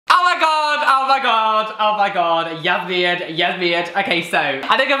Oh my god, yes weird. Okay, so,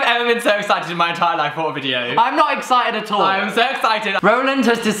 I think I've ever been so excited in my entire life for a video. I'm not excited at all. I'm so excited. Roland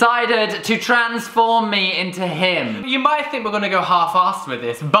has decided to transform me into him. You might think we're gonna go half-assed with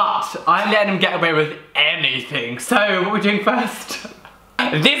this, but I'm letting him get away with anything. So, what are we doing first?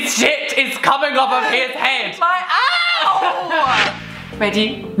 This shit is coming off of his head. My ow!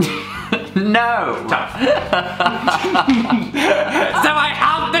 Ready? No. So I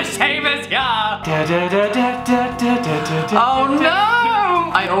have the shavers here. Oh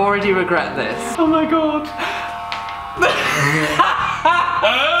no! I already regret this. Oh my god.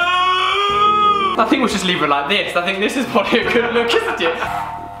 I think we'll just leave it like this. I think this is probably a good look, isn't it?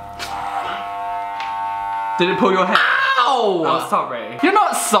 Did it pull your hair? Ow! Oh, sorry. You're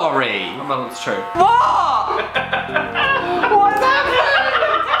not sorry. Well, that's true. What? What's happening?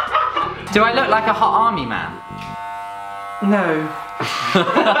 Do I look like a hot army man? No.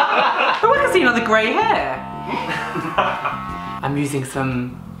 I want to see another grey hair. I'm using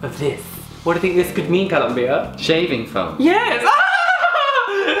some of this. What do you think this could mean, Columbia? Shaving foam. Yes!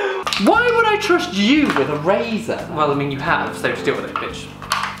 Ah! Why would I trust you with a razor? Well, I mean, you have, so just deal with it, bitch.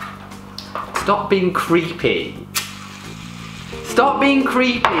 Stop being creepy. Stop being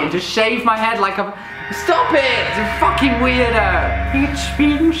creepy and just shave my head like a... Stop it! You fucking weirdo! It's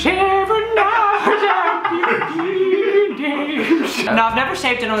been shaven now. Now, I've never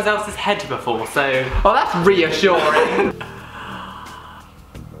shaved anyone else's head before, so... Oh, that's reassuring.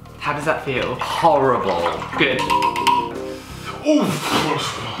 How does that feel? Horrible. Good.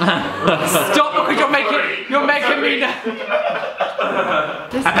 Stop, because you're making me...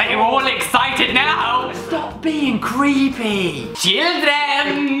 I bet you're all excited now. Stop being creepy.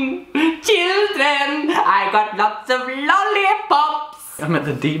 Children, I got lots of lollipops. I'm at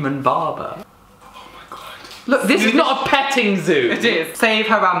the Demon Barber. Oh my god. Look, this is not a petting zoo. It is. Save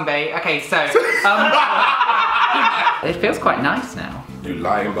Harambe. Okay, so, It feels quite nice now. You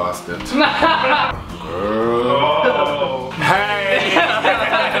lying bastard. Hey!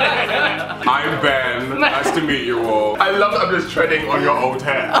 I'm Ben. Nice to meet you all. I love that I'm just treading on your old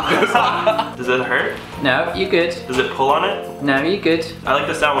hair. Does it hurt? No, you good. Does it pull on it? No, you good. I like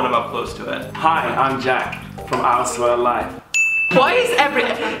the sound when I'm up close to it. Hi, I'm Jack from Our Slow Life. Why is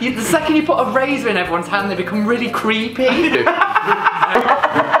the second you put a razor in everyone's hand, they become really creepy?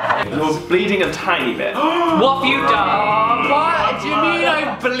 You're bleeding a tiny bit. what have you done? What? Do you mean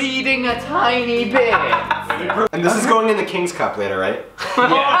I'm bleeding a tiny bit? And this is going in the King's Cup later, right?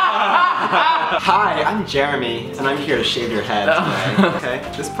 Hi, I'm Jeremy, and I'm here to shave your head today. Okay?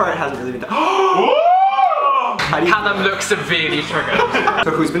 This part hasn't really been done. Callum looks severely triggered.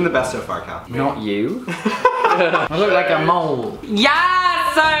 So who's been the best so far, Cal? Not you. I look like a mole.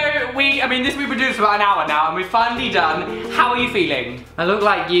 Yeah, so I mean, this we've been doing this for about an hour now, and we've finally done. How are you feeling? I look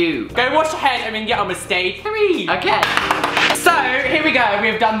like you. Go wash your head and then get on with stage 3. Okay. So, here we go,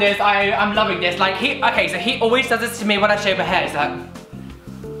 we've done this, I'm loving this. Like, he always does this to me when I shave my hair, he's like...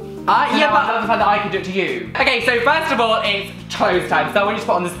 yeah, but I love the fact that I can do it to you. Okay, so first of all, it's clothes time. So I want you to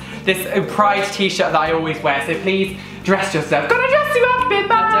put on this Pride t-shirt that I always wear, so please dress yourself. Gonna dress you up, bit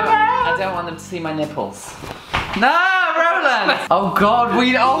I don't want them to see my nipples. No, Roland! Oh god, I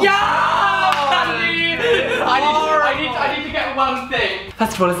need to get one thing.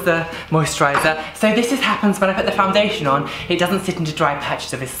 First of all, it's the moisturizer. So this happens when I put the foundation on. It doesn't sit into dry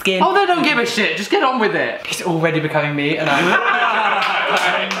patches of his skin. Oh, they don't give a shit. Just get on with it. It's already becoming me, and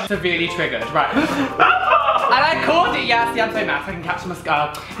I'm severely triggered. Right. And I called it, yeah, see, I'm so mad. I can capture my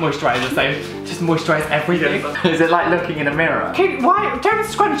moisturizer, so just moisturize everything. Is it like looking in a mirror? Okay, why? Don't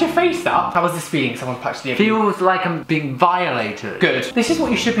scrunch your face up. How was this feeling? Someone touched the Feels like I'm being violated. Good. This is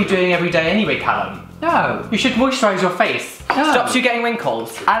what you should be doing every day anyway, Callum. No. You should moisturize your face. No. Stops you getting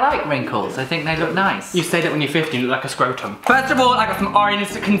wrinkles. I like wrinkles. I think they look nice. You say that when you're 50, you look like a scrotum. First of all, I got some orange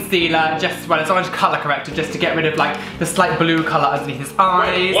concealer, it's orange colour corrector, just to get rid of like the slight blue colour underneath his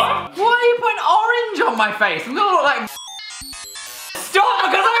eyes. Wait, what? Why are you putting orange on my face? I'm gonna look like... Stop,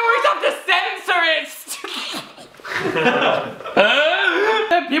 because I always have to censor it.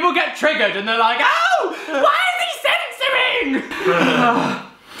 Then people get triggered and they're like, "Ow! Why is he censoring?"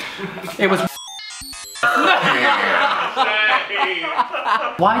 It was.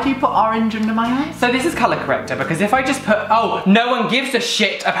 Why do you put orange under my eyes? So this is colour corrector, because if I just put, oh, no one gives a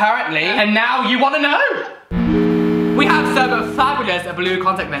shit apparently, and now you want to know. We have some fabulous blue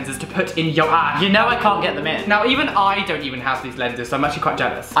contact lenses to put in your eye. You know I can't get them in. Now even I don't even have these lenses, so I'm actually quite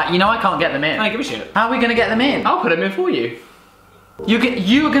jealous. You know I can't get them in. I don't give a shit. How are we gonna get them in? I'll put them in for you.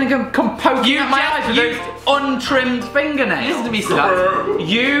 You're gonna come poking at my eyes with those untrimmed fingernails. Listen to me, slut.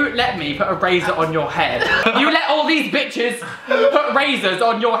 You let me put a razor on your head. You let all these bitches put razors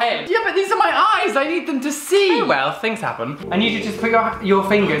on your head. Yeah, but these are my eyes. I need them to see. Oh well, things happen. I need you to just put your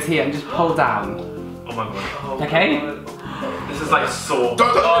fingers here and just pull down. Oh my god. Okay? This is like so.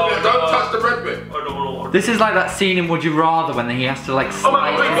 Don't touch the red bit. I don't want to. This is like that scene in Would You Rather when he has to like slice. Oh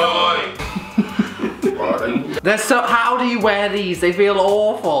my god. They're so. How do you wear these? They feel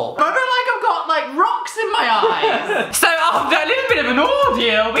awful. I feel like I've got like rocks in my eyes. So after a little bit of an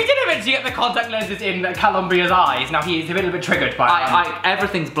ordeal, we did eventually get the contact lenses in Calumbria's eyes. Now he's a little bit triggered by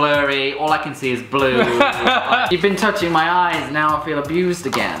everything's blurry. All I can see is blue. You've been touching my eyes. Now I feel abused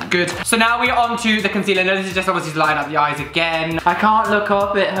again. Good. So now we're on to the concealer. Now this is just obviously to line up the eyes again. I can't look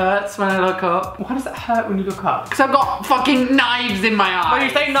up. It hurts when I look up. Why does it hurt when you look up? Because I've got fucking knives in my eyes. When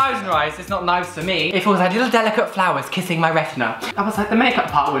you say knives in your eyes, it's not knives for me. It feels like little delicate flowers kissing my retina. I was like, the makeup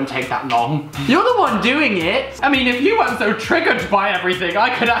part wouldn't take that long. You're the one doing it. I mean, if you weren't so triggered by everything,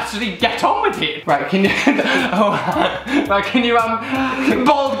 I could actually get on with it. Right, can you, right, can you,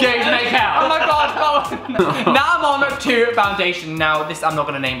 Bold gaze make out. Oh my god, oh. Now I'm on to foundation. Now this, I'm not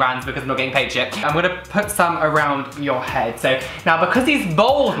gonna name brands because I'm not getting paid yet. I'm gonna put some around your head. So now because he's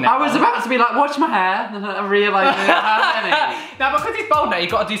bold now. I was about to be like, watch my hair, and I realised I didn't have any. Now because he's bold now,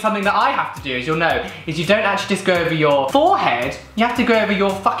 you've got to do something that I have to do, as you'll know, is you don't actually just go over your forehead, you have to go over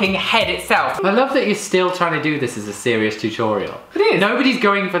your fucking head itself. I love that you're still trying to do this as a serious tutorial. It is. Nobody's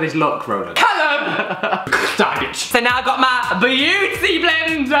going for this look, Roly. Calum! Damn it. So now I got my beauty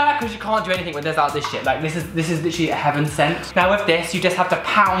blender, because you can't do anything when there's all this shit. Like this is literally a heaven sent. Now with this, you just have to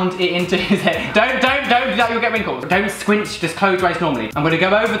pound it into his head. Don't do that, you'll get wrinkles. Don't squinch, just close your eyes normally. I'm gonna go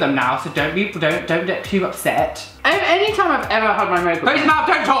over them now, so don't get too upset. Anytime I've ever had my makeup Close your mouth,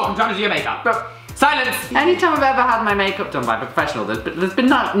 don't talk, I'm trying to do your makeup. Silence! Anytime I've ever had my makeup done by a professional, there's been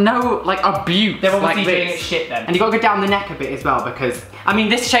no like abuse. They're obviously like doing it shit then. And you gotta go down the neck a bit as well because, I mean,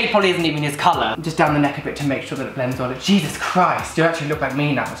 this shade probably isn't even his colour. Just down the neck a bit to make sure that it blends on it. Jesus Christ, you actually look like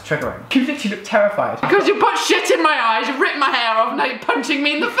me now, it's triggering. You literally look terrified. Because you put shit in my eyes, you ripped my hair off, and now you're punching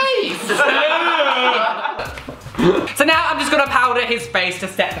me in the face. So now I'm just gonna powder his face to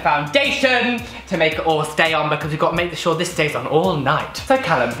set the foundation, to make it all stay on because we've got to make sure this stays on all night. So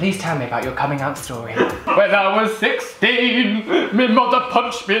Calum, please tell me about your coming out story. When I was 16, my mother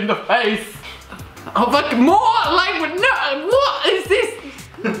punched me in the face. Oh, fuck, more language, no, what is this?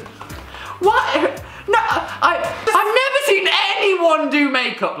 What? No, I've never seen anyone do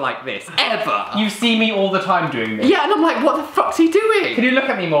makeup like this, ever. You see me all the time doing this. Yeah, and I'm like, what the fuck's he doing? Can you look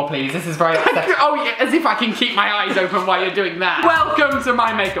at me more, please? This is very upsetting. Oh yeah, as if I can keep my eyes open while you're doing that. Welcome to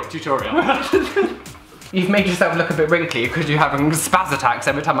my makeup tutorial. You've made yourself look a bit wrinkly because you're having spaz attacks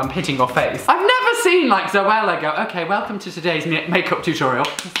every time I'm hitting your face. I've never seen like Zoella go, okay, welcome to today's makeup tutorial.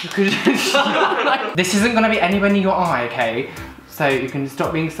 This isn't gonna be anywhere near your eye, okay? So you can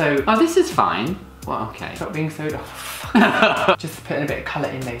stop being so... Oh, this is fine. Well, okay. Stop being so... Just putting a bit of colour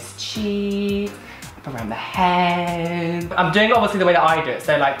in those cheeks, up around the head. I'm doing it obviously the way that I do it.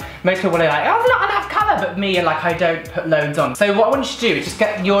 So like, most people are like, oh, not enough colour, but me, like, I don't put loads on. So what I want you to do is just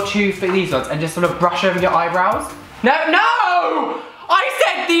get your these ones and just sort of brush over your eyebrows. No! I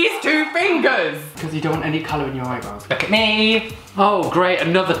said these two fingers! Because you don't want any colour in your eyebrows. Look at me. Oh, great,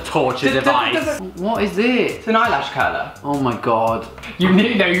 another torture device. What is it? It's an eyelash curler. Oh my god. You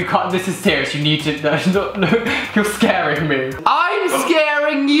need, no, you can't, this is serious, you need to, no, you're scaring me. I'm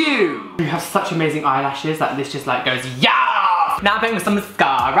scaring you! You have such amazing eyelashes that this just like goes, yeah! Now I'm putting some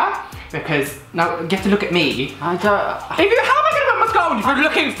mascara, because, now you have to look at me. I don't... How am I gonna put mascara on if you're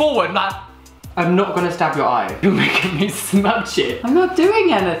looking forward, like, I'm not gonna stab your eye. You're making me smudge it. I'm not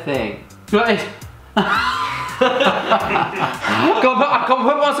doing anything. Right. Go on,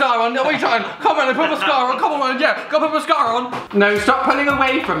 put mascara on. What are you trying? Come on, put mascara on. Come on, yeah. Go put mascara on. No, stop pulling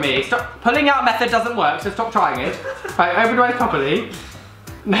away from me. Stop. Pulling out method doesn't work, so stop trying it. Right, open your eyes properly.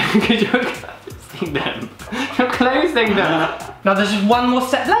 No, because you're closing them. You're closing them. Now there's just one more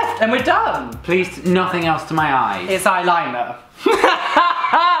step left and we're done. Please, nothing else to my eyes. It's eyeliner.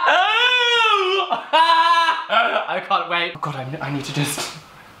 I can't wait. Oh god, I need to just...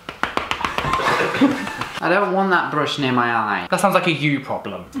 I don't want that brush near my eye. That sounds like a you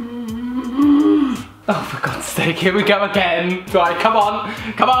problem. Oh, for God's sake, here we go again. Right, come on,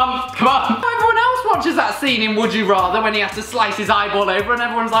 come on, come on. Everyone else watches that scene in Would You Rather when he has to slice his eyeball over and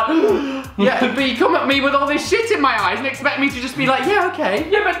everyone's like, yeah, but you come at me with all this shit in my eyes and expect me to just be like, yeah, okay.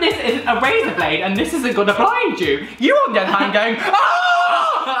 Yeah, but this is a razor blade and this isn't gonna blind you. You on the other hand going,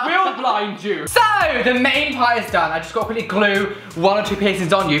 ah! We'll blind you. So, the main part is done. I just got to quickly glue 1 or 2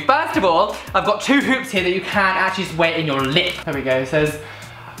 piercings on you. First of all, I've got 2 hoops here that you can actually just wear in your lip. There we go, it says,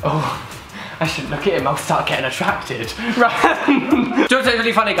 oh, I shouldn't look at him, I'll start getting attracted. Right. Do you know what's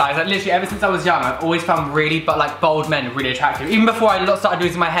really funny, guys? Like, literally, ever since I was young, I've always found really, bold men really attractive. Even before I started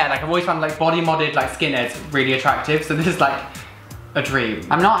losing my hair, like, I've always found, like, body modded, like, skinheads really attractive. So this is, like, a dream.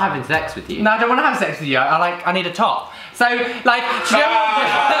 I'm not having sex with you. No, I don't want to have sex with you. I need a top. So, like, do you know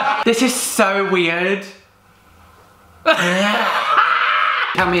what? This is so weird.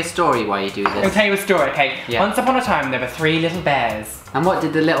 Tell me a story while you do this. I'll tell you a story, okay? Yeah. Once upon a time, there were 3 little bears. And what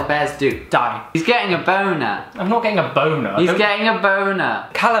did the little bears do? Die. He's getting a boner. I'm not getting a boner. He's getting a boner.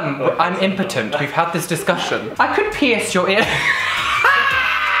 Callum, I'm impotent. We've had this discussion. I could pierce your ear.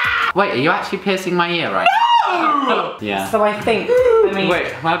 Wait, are you actually piercing my ear right No! Yeah. So I think,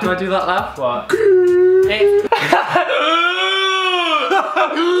 Wait, how do I do that laugh? What?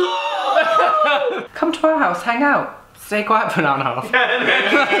 Come to our house, hang out. Stay quiet for an hour and a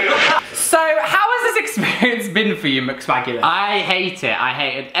half. So, how has this experience been for you, McSwiggan? I hate it. I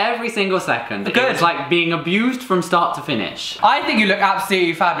hate it every single second. Good. It's like being abused from start to finish. I think you look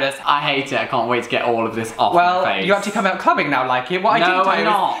absolutely fabulous. I hate it. I can't wait to get all of this off Well, my face. you actually come out clubbing now like it. What I No, didn't tell I'm you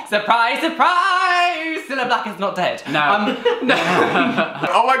not. is, surprise, surprise! Cilla Black is not dead. No. No.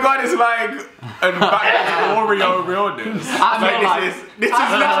 Oh my god, it's like a backwards Oreo realness. This is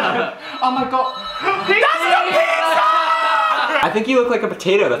not. Oh my god. That's the pizza! I think you look like a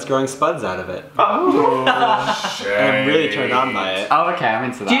potato that's growing spuds out of it. Oh, I'm really turned on by it. Oh, okay, I'm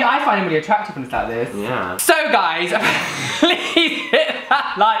into that. I find him really attractive when it's like this. Yeah. So guys, please hit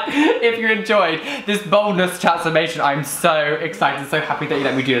that like if you enjoyed this boldness transformation. I'm so excited, so happy that you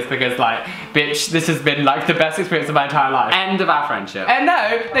let me do this because like, bitch, this has been like the best experience of my entire life. End of our friendship. And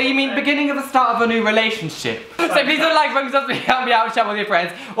no, you mean beginning of the start of a new relationship. So please don't like, subscribe, help me out, share with your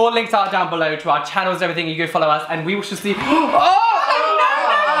friends. All links are down below to our channels and everything. You go follow us and we will just see.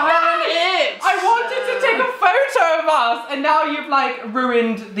 I wanted to take a photo of us and now you've like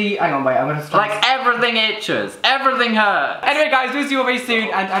ruined the, hang on, wait, I'm gonna stop. Like everything itches, everything hurts. Anyway guys, we'll see you all very soon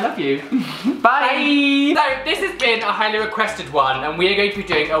and I love you. Bye. So this has been a highly requested one and we are going to be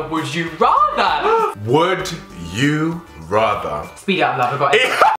doing a would you rather. Would you rather? Speed it up, love, I've got it.